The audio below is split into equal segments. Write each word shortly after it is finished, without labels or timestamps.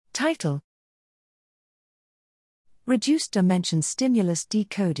Title: Reduced Dimension Stimulus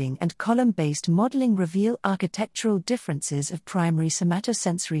Decoding and Column-Based Modeling Reveal Architectural Differences of Primary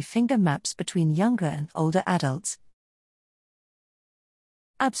Somatosensory Finger Maps Between Younger and Older Adults.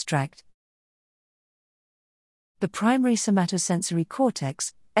 Abstract: The primary somatosensory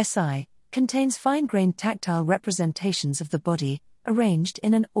cortex, SI, contains fine-grained tactile representations of the body, arranged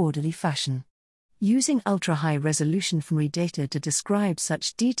in an orderly fashion. Using ultra-high resolution fMRI data to describe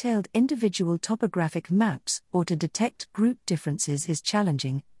such detailed individual topographic maps or to detect group differences is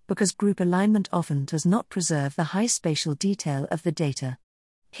challenging, because group alignment often does not preserve the high spatial detail of the data.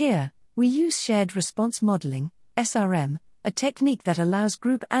 Here, we use shared response modeling, SRM, a technique that allows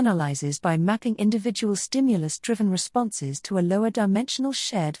group analyses by mapping individual stimulus-driven responses to a lower-dimensional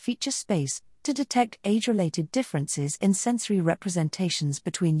shared feature space, to detect age-related differences in sensory representations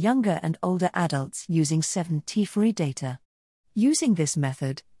between younger and older adults using 7T fMRI data. Using this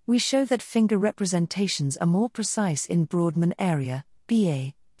method, we show that finger representations are more precise in Brodmann area,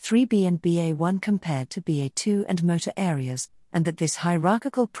 BA, 3B and BA1 compared to BA2 and motor areas, and that this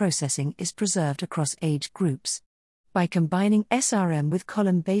hierarchical processing is preserved across age groups. By combining SRM with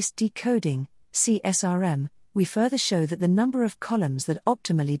column-based decoding, CSRM, we further show that the number of columns that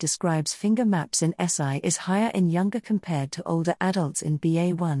optimally describes finger maps in SI is higher in younger compared to older adults in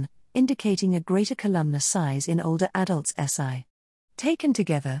BA1, indicating a greater columnar size in older adults' SI. Taken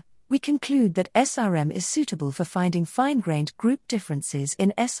together, we conclude that SRM is suitable for finding fine-grained group differences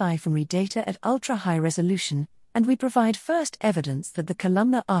in SI fMRI data at ultra-high resolution, and we provide first evidence that the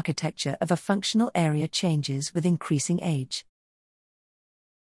columnar architecture of a functional area changes with increasing age.